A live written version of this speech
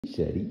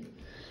Shady.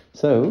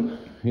 So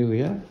here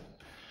we are.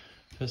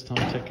 First time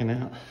checking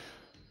out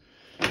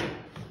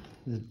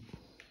the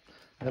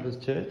Abba's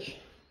church.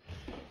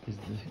 Is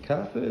the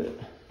carpet,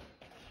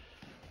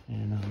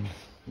 and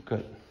we've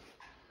got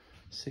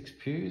 6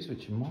 pews,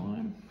 which are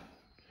mine,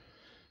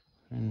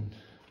 and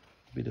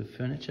a bit of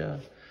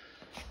furniture.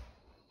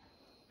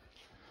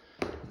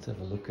 Let's have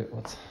a look at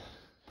what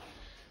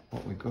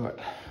we got.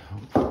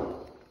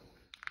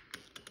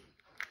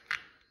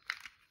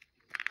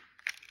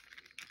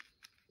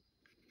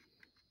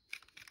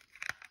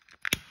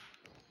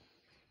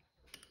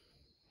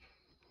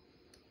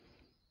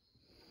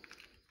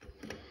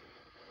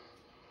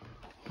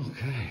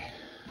 Okay,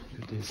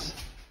 look at this.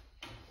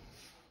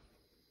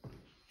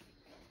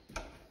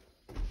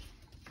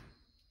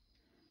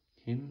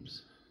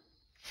 Hymns.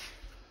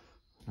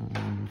 I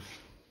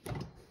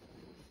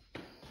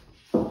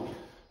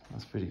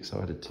was pretty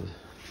excited to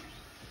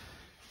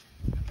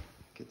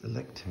get the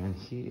lectern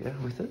here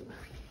with it.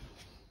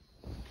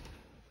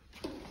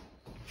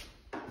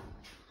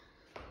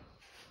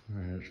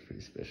 It's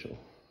pretty special.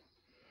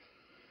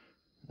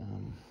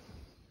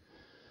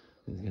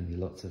 There's going to be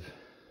lots of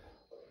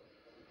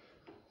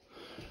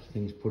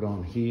things put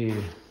on here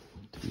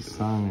to be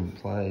sung and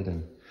played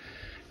and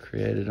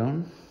created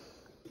on.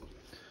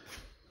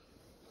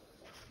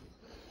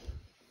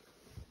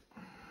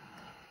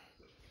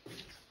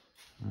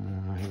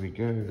 Here we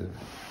go, the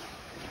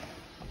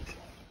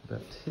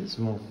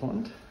baptismal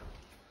font.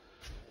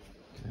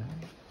 Okay.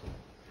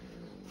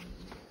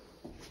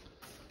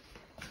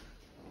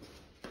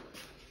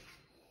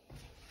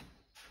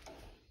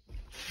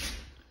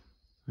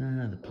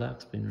 The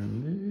plaque's been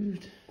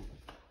removed.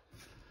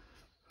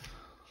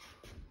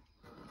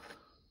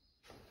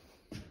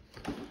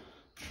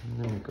 And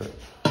then we've got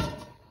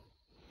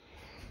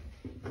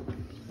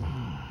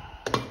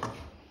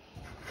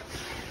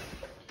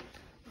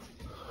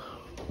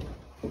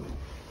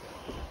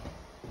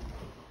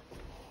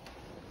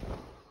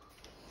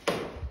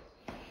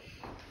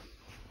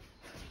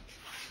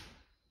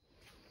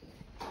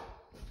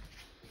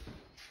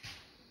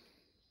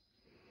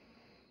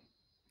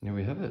there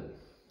we have it.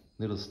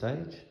 Little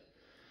stage,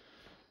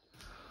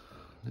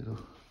 little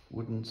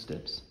wooden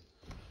steps.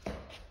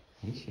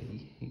 Hey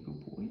Shady, you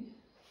good boy.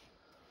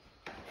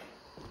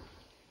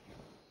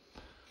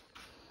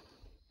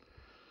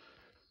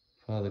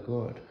 Father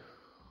God,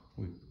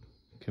 we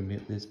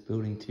commit this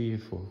building to you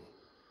for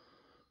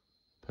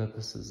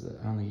purposes that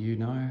only you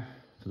know,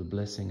 for the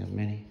blessing of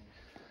many,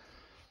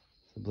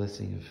 the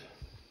blessing of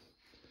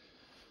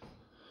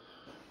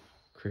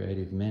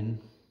creative men,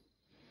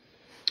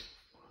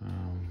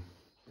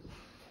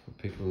 for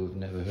people who have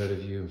never heard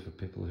of you and for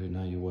people who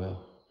know you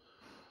well.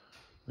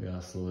 We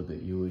ask, Lord,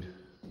 that you would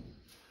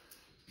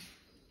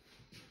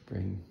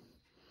bring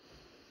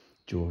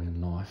joy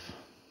and life,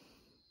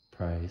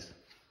 praise,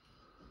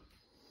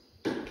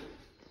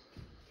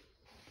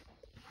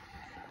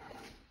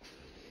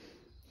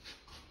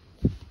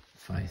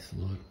 faith,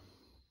 Lord.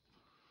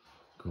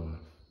 God,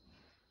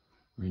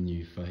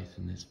 renew faith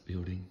in this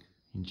building,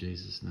 in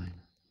Jesus' name.